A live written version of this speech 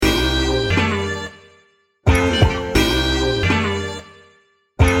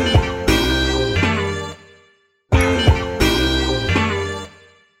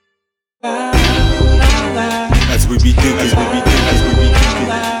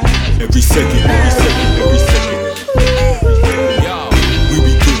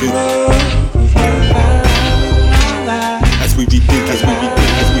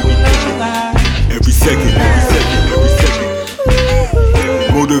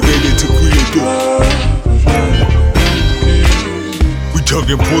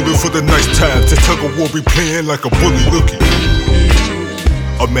and pulling for the nice times. The tug of war be playing like a bully looking.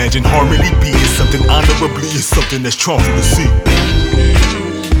 Imagine harmony being something honorably is something that's charmful to see.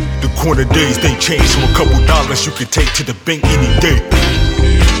 The corner days, they change, so a couple dollars you can take to the bank any day.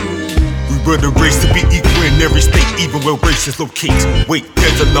 We run a race to be equal in every state, even where race is located. Wait,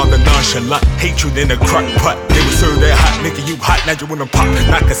 there's a lot of nonchalant hatred in a crock pot. They would serve that hot, making you hot, now you wanna pop.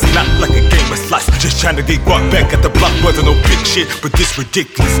 Knock a snot like a game of slots. Just trying to get guap back at the block, wasn't no big shit, but this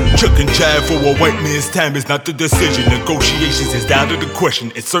ridiculous. Chuck and jive for a white man's time is not the decision. Negotiations is down to the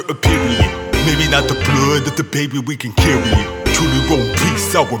question, insert a period. Maybe not the blood of the baby, we can carry it. Truly won't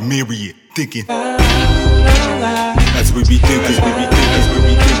peace, I will marry it. Thinking, as we be thinking,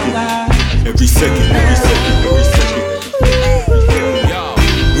 every second, every second, every second.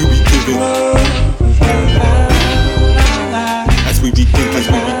 We be giving. As we be thinking, as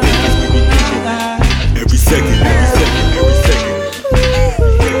we be thinking. Every second, every second, every second.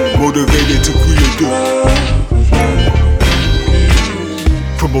 Motivated to create the.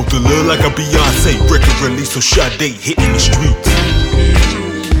 Promote the love like a Beyonce record release, so Sade hitting the streets.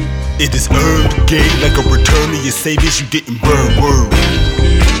 It is earned, gained like a return to your savings, you didn't burn word.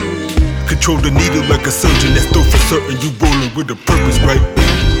 Control the needle like a surgeon, that's still for certain you rolling with a purpose, right?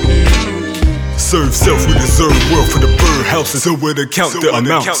 Serve self, we deserve world for the bird houses, so where to count the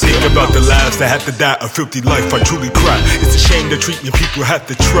amounts. Think about the lives that have to die a filthy life, I truly cry. It's a shame the treatment people have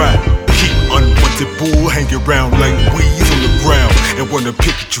to try. Keep unwanted bull hanging around like weeds on the ground and wanna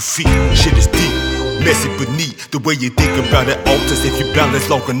pick at your feet. Shit is deep, messy but neat. The way you think about it alters if you balance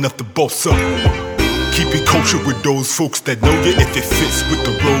long enough to boss up. Keep it kosher with those folks that know you if it fits with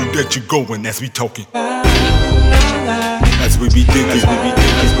the road that you're going as we talking. As we be thinking, as we be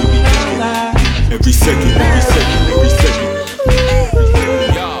thinking, as we be thinking. Every second, every second, every second.